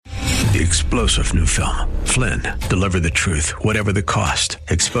The explosive new film, Flynn, deliver the truth, whatever the cost,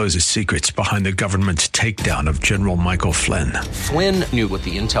 exposes secrets behind the government's takedown of General Michael Flynn. Flynn knew what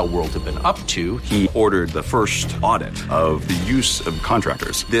the intel world had been up to. He ordered the first audit of the use of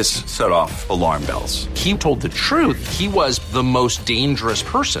contractors. This set off alarm bells. He told the truth. He was the most dangerous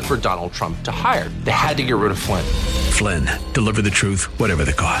person for Donald Trump to hire. They had to get rid of Flynn. Flynn, deliver the truth, whatever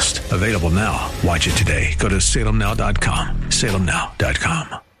the cost. Available now. Watch it today. Go to salemnow.com.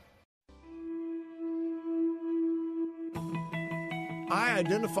 salemnow.com. I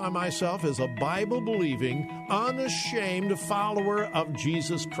identify myself as a Bible-believing, unashamed follower of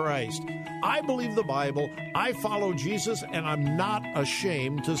Jesus Christ. I believe the Bible, I follow Jesus, and I'm not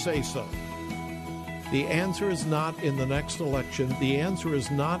ashamed to say so. The answer is not in the next election. The answer is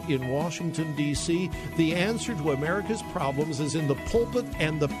not in Washington, D.C. The answer to America's problems is in the pulpit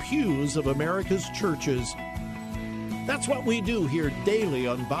and the pews of America's churches. That's what we do here daily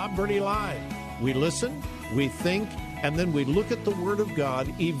on Bob Burney Live. We listen, we think, and then we look at the Word of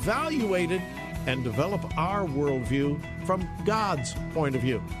God, evaluate it, and develop our worldview from God's point of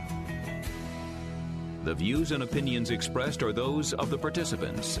view. The views and opinions expressed are those of the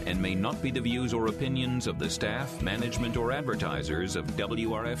participants and may not be the views or opinions of the staff, management, or advertisers of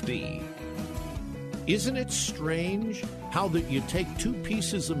WRFD. Isn't it strange how that you take two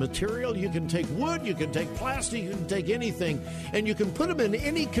pieces of material, you can take wood, you can take plastic, you can take anything, and you can put them in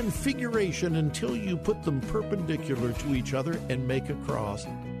any configuration until you put them perpendicular to each other and make a cross.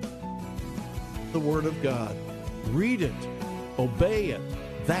 The Word of God. Read it. Obey it.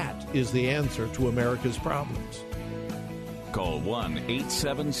 That is the answer to America's problems. Call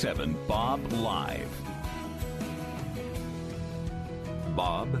 1-877-BOB-LIVE.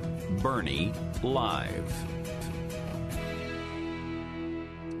 Bob Burney Live.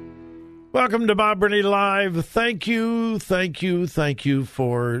 Welcome to Bob Burney Live. Thank you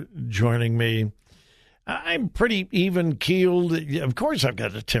for joining me. I'm pretty even-keeled. Of course I've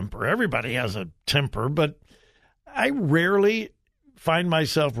got a temper. Everybody has a temper, but I rarely find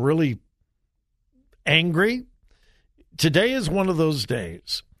myself really angry. Today is one of those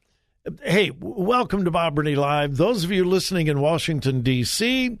days. Hey, welcome to Bob Burney Live. Those of you listening in Washington,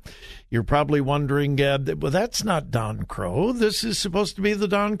 D.C., you're probably wondering, well, that's not Don Crow. This is supposed to be the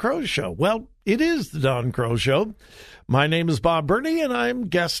Don Crow Show. Well, it is the Don Crow Show. My name is Bob Burney, and I'm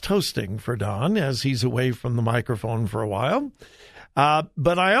guest hosting for Don as he's away from the microphone for a while.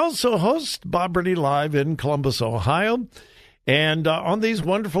 But I also host Bob Burney Live in Columbus, Ohio. And on these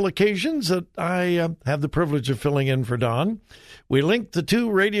wonderful occasions that I have the privilege of filling in for Don, we link the two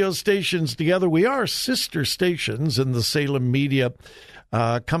radio stations together. We are sister stations in the Salem Media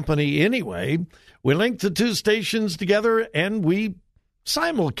Company anyway. We link the two stations together and we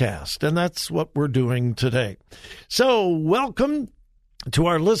simulcast, and that's what we're doing today. So welcome to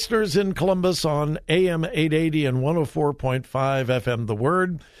our listeners in Columbus on AM 880 and 104.5 FM The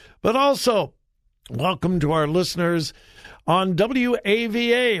Word, but also welcome to our listeners on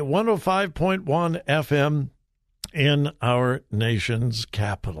WAVA 105.1 FM in our nation's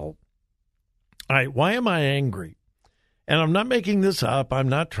capital. All right, why am I angry? And I'm not making this up. I'm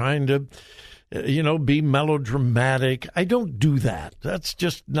not trying to, be melodramatic. I don't do that. That's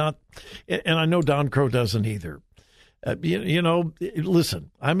just not, and I know Don Crow doesn't either. Listen,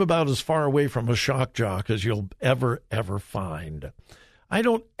 I'm about as far away from a shock jock as you'll ever find. I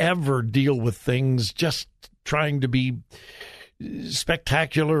don't ever deal with things just trying to be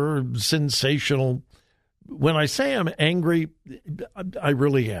spectacular, sensational. When I say I'm angry, I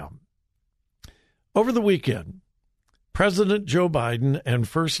really am. Over the weekend, President Joe Biden and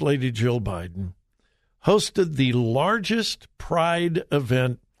First Lady Jill Biden hosted the largest Pride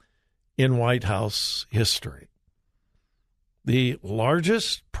event in White House history. The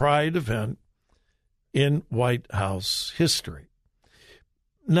largest Pride event in White House history.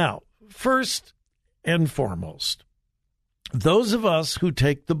 Now, first and foremost, those of us who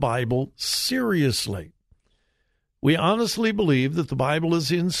take the Bible seriously, we honestly believe that the Bible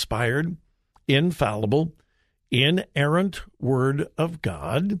is inspired, infallible, inerrant Word of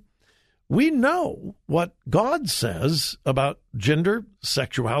God. We know what God says about gender,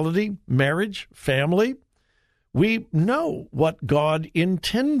 sexuality, marriage, family. We know what God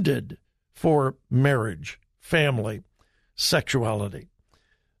intended for marriage, family, sexuality.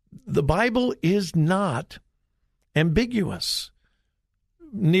 The Bible is not ambiguous,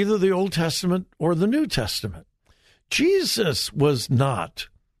 neither the Old Testament or the New Testament. Jesus was not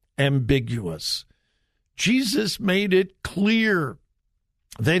ambiguous. Jesus made it clear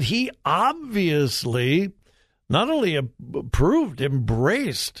that he obviously not only approved,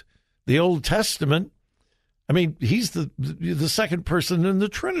 embraced the Old Testament, I mean, he's the second person in the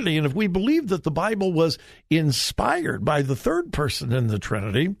Trinity. And if we believe that the Bible was inspired by the third person in the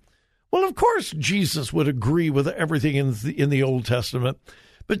Trinity, well, of course, Jesus would agree with everything in the Old Testament.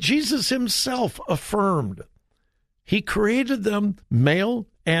 But Jesus himself affirmed he created them male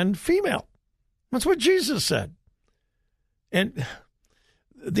and female. That's what Jesus said. And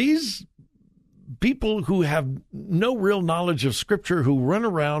these people who have no real knowledge of Scripture, who run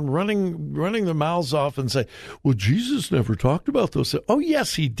around running their mouths off and say, well, Jesus never talked about those. Oh,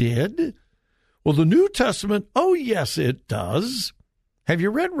 yes, he did. Well, the New Testament, oh, yes, it does. Have you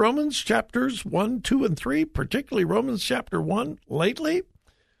read Romans chapters 1, 2, and 3, particularly Romans chapter 1 lately?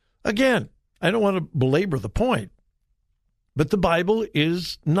 Again, I don't want to belabor the point, but the Bible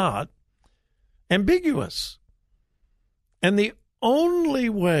is not ambiguous. And the only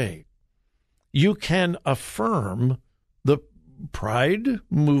way you can affirm the pride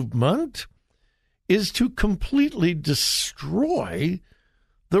movement is to completely destroy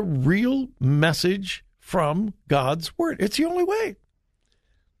the real message from God's Word. It's the only way.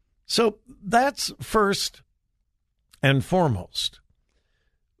 So that's first and foremost.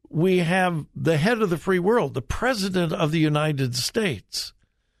 We have the head of the free world, the President of the United States,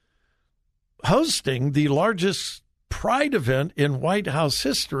 hosting the largest pride event in White House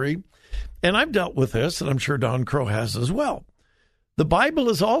history. And I've dealt with this, and I'm sure Don Crow has as well. The Bible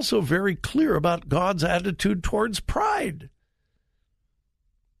is also very clear about God's attitude towards pride.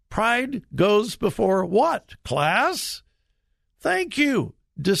 Pride goes before what, class? Thank you.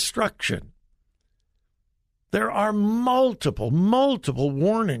 Destruction. There are multiple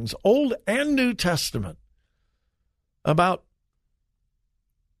warnings, Old and New Testament, about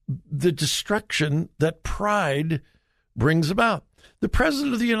the destruction that pride brings about. The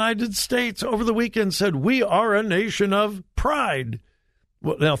President of the United States over the weekend said, we are a nation of pride.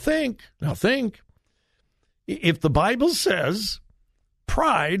 Well, now think. If the Bible says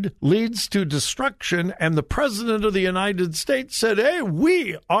pride leads to destruction, and the President of the United States said, hey,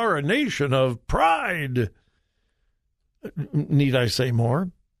 we are a nation of pride. Need I say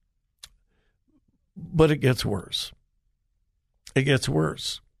more? But it gets worse. It gets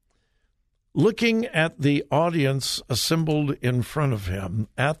worse. Looking at the audience assembled in front of him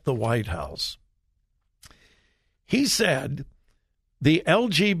at the White House, he said the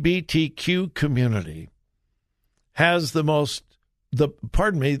LGBTQ community has the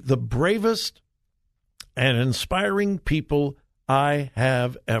bravest and inspiring people I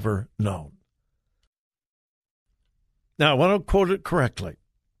have ever known. Now, I want to quote it correctly.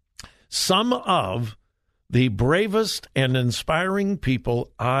 Some of the bravest and inspiring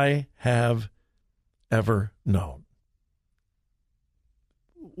people I have ever known.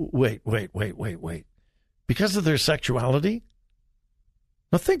 Wait. Because of their sexuality?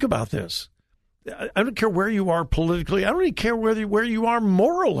 Now think about this. I don't care where you are politically. I don't even care where you are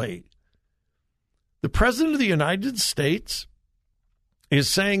morally. The President of the United States is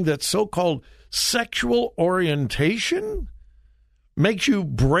saying that so-called sexual orientation makes you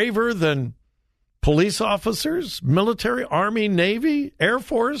braver than police officers, military, Army, Navy, Air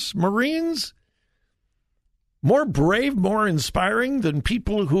Force, Marines. More brave, more inspiring than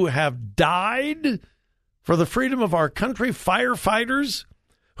people who have died for the freedom of our country, firefighters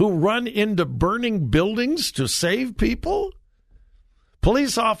who run into burning buildings to save people,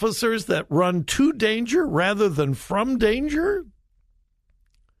 police officers that run to danger rather than from danger,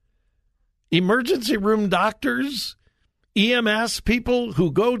 emergency room doctors, EMS people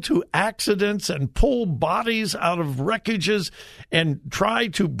who go to accidents and pull bodies out of wreckages and try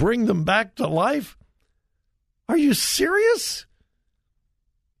to bring them back to life. Are you serious?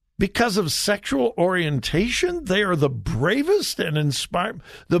 Because of sexual orientation, they are the bravest and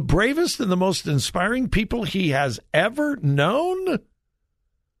the most inspiring people he has ever known?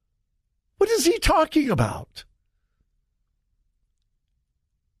 What is he talking about?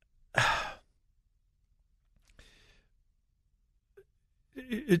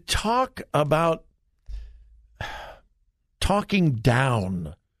 Talk about talking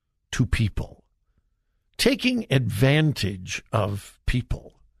down to people, taking advantage of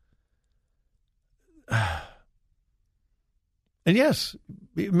people. And yes,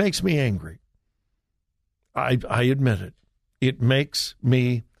 it makes me angry. I admit it. It makes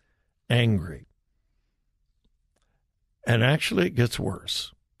me angry. And actually, it gets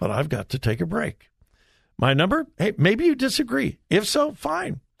worse. But I've got to take a break. My number? Hey, maybe you disagree. If so,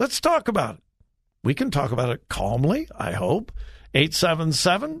 fine. Let's talk about it. We can talk about it calmly, I hope.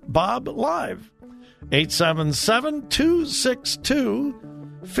 877-BOB-LIVE.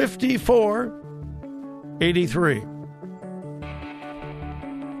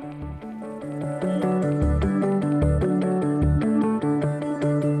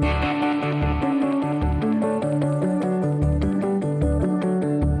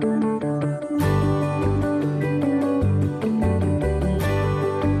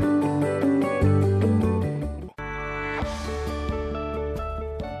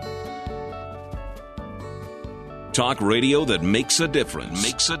 Talk radio that makes a difference.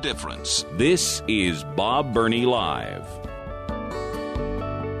 Makes a difference. This is Bob Burney Live.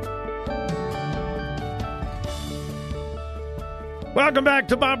 Welcome back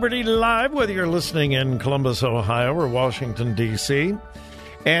to Bob Burney Live, whether you're listening in Columbus, Ohio, or Washington, D.C.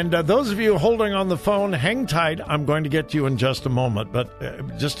 And those of you holding on the phone, hang tight. I'm going to get to you in just a moment,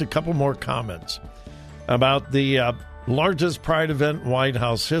 but just a couple more comments about the largest Pride event in White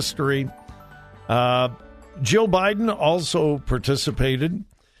House history. Jill Biden also participated,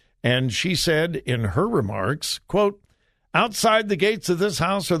 and she said in her remarks, quote, "Outside the gates of this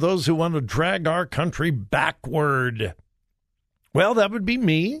house are those who want to drag our country backward." Well, that would be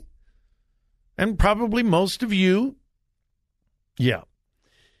me, and probably most of you. Yeah,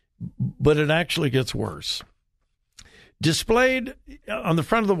 but it actually gets worse. Displayed on the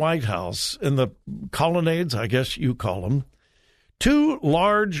front of the White House, in the colonnades, I guess you call them, 2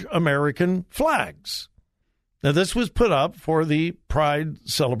 large American flags. Now, this was put up for the Pride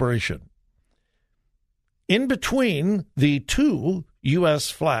celebration. In between the 2 U.S.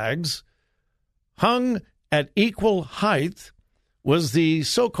 flags, hung at equal height, was the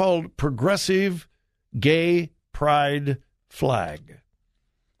so-called progressive gay pride flag.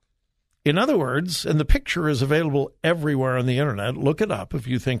 In other words, and the picture is available everywhere on the internet, look it up if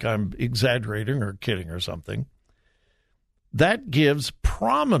you think I'm exaggerating or kidding or something, that gives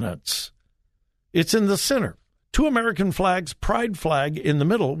prominence. It's in the center. 2 American flags, pride flag in the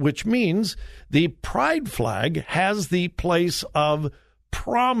middle, which means the pride flag has the place of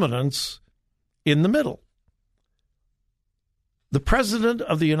prominence in the middle. The President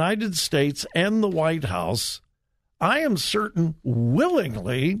of the United States and the White House, I am certain,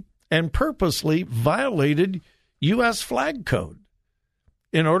 willingly and purposely violated U.S. flag code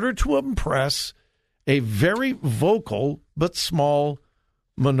in order to impress a very vocal but small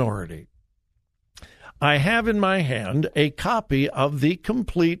minority. I have in my hand a copy of the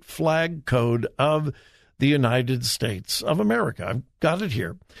complete flag code of the United States of America. I've got it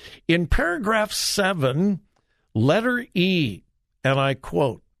here. In paragraph 7, letter E, and I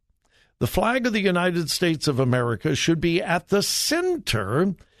quote, "The flag of the United States of America should be at the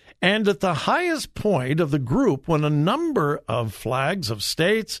center and at the highest point of the group when a number of flags of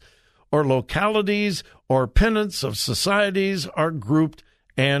states or localities or pennants of societies are grouped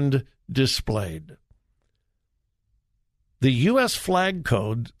and displayed." The U.S. flag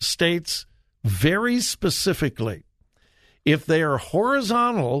code states very specifically, if they are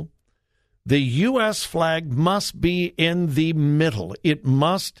horizontal, the U.S. flag must be in the middle. It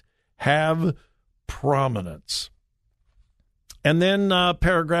must have prominence. And then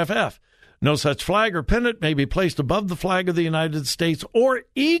paragraph F, no such flag or pennant may be placed above the flag of the United States or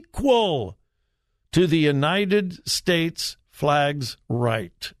equal to the United States flag's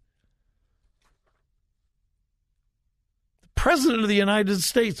right. The President of the United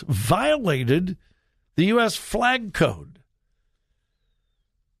States violated the U.S. flag code.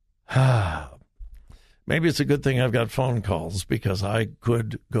 Maybe it's a good thing I've got phone calls because I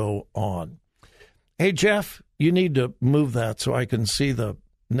could go on. Hey, Jeff, you need to move that so I can see the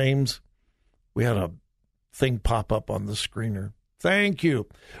names. We had a thing pop up on the screener. Thank you.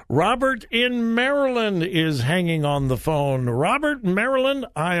 Robert in Maryland is hanging on the phone. Robert in Maryland,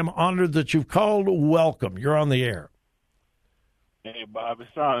 I am honored that you've called. Welcome. You're on the air. Hey, Bob.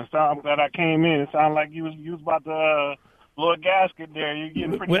 I'm glad I came in. It sounded like you was about to blow a gasket there. You're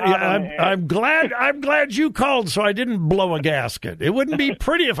getting pretty hot on the air. I'm glad you called so I didn't blow a gasket. It wouldn't be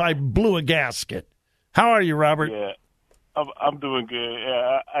pretty if I blew a gasket. How are you, Robert? Yeah, I'm doing good.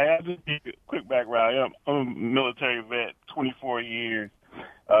 Yeah, I have to give you a quick background. I'm a military vet, 24 years,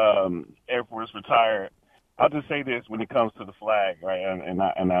 Air Force retired. I'll just say this when it comes to the flag, right? And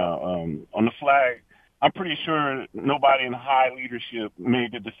on the flag, I'm pretty sure nobody in high leadership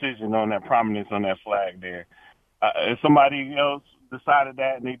made the decision on that prominence on that flag there. If somebody else decided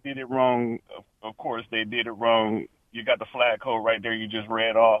that and they did it wrong, of course they did it wrong. You got the flag code right there you just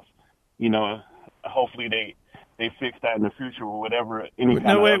read off. You know, hopefully they fix that in the future or whatever. Any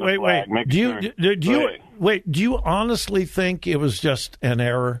kind of other flag. Do you honestly think it was just an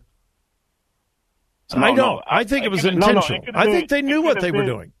error? I don't. No, I think it was intentional. I think they knew what they were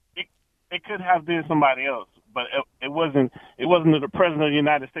doing. It could have been somebody else, but it wasn't the President of the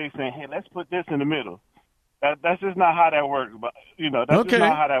United States saying, "Hey, let's put this in the middle." That's just not how that works. But that's just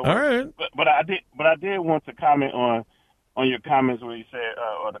not how that works. All right. But I did want to comment on your comments where you said,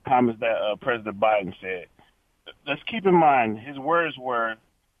 or the comments that President Biden said. Let's keep in mind his words were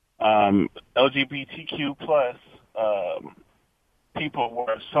LGBTQ plus people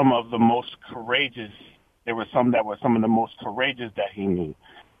were some of the most courageous. There were some that were some of the most courageous that he knew.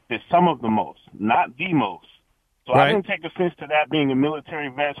 There's some of the most, not the most. So I didn't take offense to that, being a military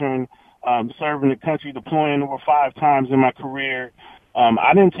veteran, serving the country, deploying over 5 times in my career.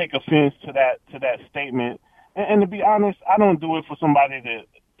 I didn't take offense to that statement. And to be honest, I don't do it for somebody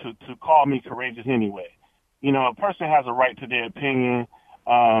to call me courageous anyway. You know, a person has a right to their opinion.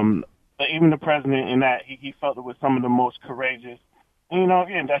 But even the president, in that he felt it was some of the most courageous. And, you know,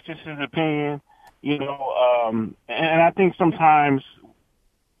 again, that's just his opinion. You know, and I think sometimes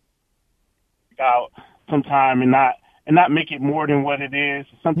out sometime and not make it more than what it is.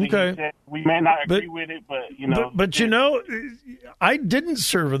 Something he said, we may not agree with it, but you know. But you know, I didn't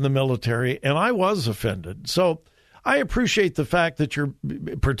serve in the military, and I was offended. So I appreciate the fact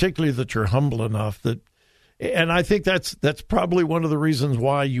that particularly that you're humble enough that. And I think that's probably one of the reasons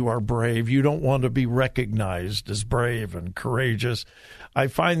why you are brave. You don't want to be recognized as brave and courageous. I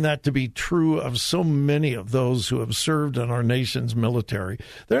find that to be true of so many of those who have served in our nation's military.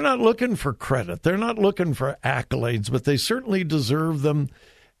 They're not looking for credit. They're not looking for accolades, but they certainly deserve them.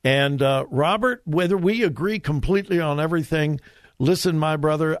 And Robert, whether we agree completely on everything, listen, my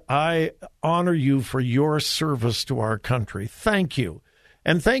brother, I honor you for your service to our country. Thank you.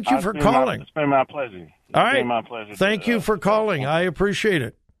 And thank you for calling. It's been my pleasure. All right. My pleasure. Thank you for calling. I appreciate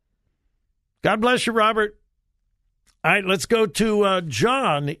it. God bless you, Robert. All right, let's go to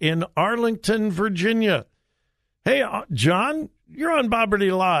John in Arlington, Virginia. Hey, John, you're on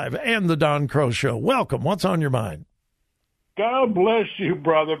Boberty Live and the Don Crow Show. Welcome. What's on your mind? God bless you,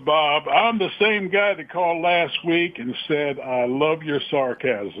 Brother Bob. I'm the same guy that called last week and said, I love your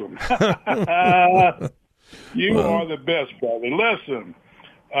sarcasm. You are the best, brother. Listen,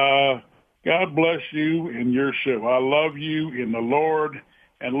 God bless you in your show. I love you in the Lord.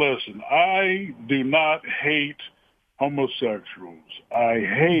 And listen, I do not hate homosexuals. I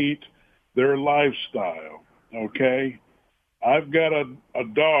hate their lifestyle, okay? I've got a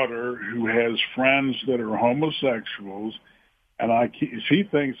daughter who has friends that are homosexuals, and she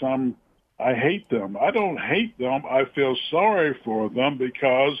thinks I hate them. I don't hate them. I feel sorry for them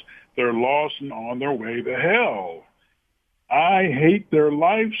because they're lost and on their way to hell. I hate their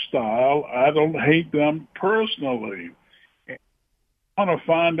lifestyle. I don't hate them personally. I want to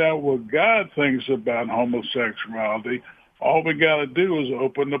find out what God thinks about homosexuality. All we got to do is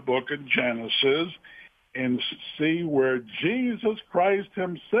open the book of Genesis and see where Jesus Christ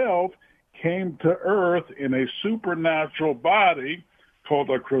himself came to earth in a supernatural body called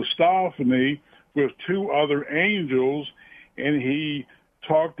a Christophany with 2 other angels, and he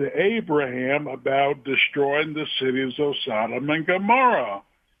talked to Abraham about destroying the cities of Sodom and Gomorrah.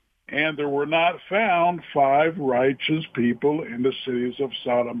 And there were not found 5 righteous people in the cities of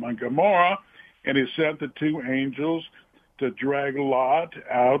Sodom and Gomorrah. And he sent the 2 angels to drag Lot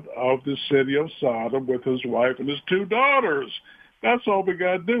out of the city of Sodom with his wife and his 2 daughters. That's all we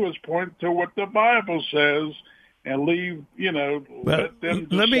got to do is point to what the Bible says and leave, let them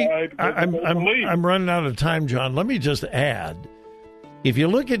decide what they believe. I'm running out of time, John. Let me just add, if you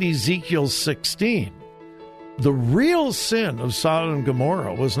look at Ezekiel 16, the real sin of Sodom and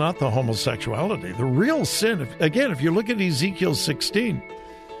Gomorrah was not the homosexuality. The real sin, if you look at Ezekiel 16,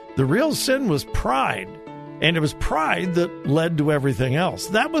 the real sin was pride. And it was pride that led to everything else.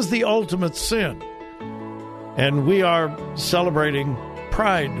 That was the ultimate sin. And we are celebrating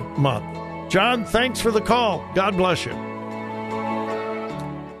Pride Month. John, thanks for the call. God bless you.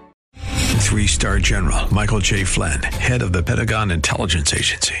 3-star General Michael J. Flynn, head of the Pentagon Intelligence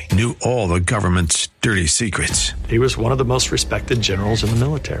Agency, knew all the government's dirty secrets. He was one of the most respected generals in the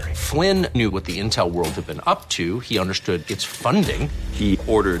military. Flynn knew what the intel world had been up to. He understood its funding. He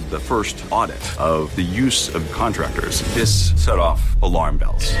ordered the first audit of the use of contractors. This set off alarm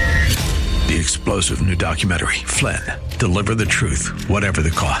bells. The explosive new documentary, Flynn, Deliver the Truth, Whatever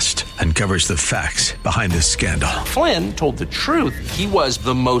the Cost, uncovers the facts behind this scandal. Flynn told the truth. He was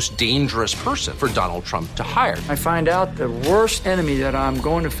the most dangerous person for Donald Trump to hire. I find out the worst enemy that I'm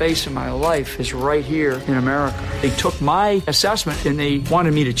going to face in my life is right here in America. They took my assessment and they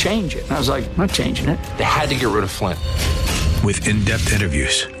wanted me to change it. And I was like, I'm not changing it. They had to get rid of Flynn. With in-depth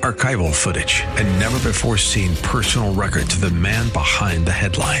interviews, archival footage, and never-before-seen personal records of the man behind the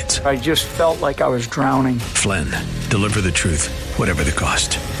headlines. I just felt like I was drowning. Flynn, Deliver the Truth, Whatever the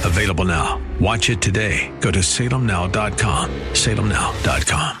Cost. Available now. Watch it today. Go to salemnow.com.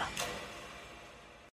 salemnow.com.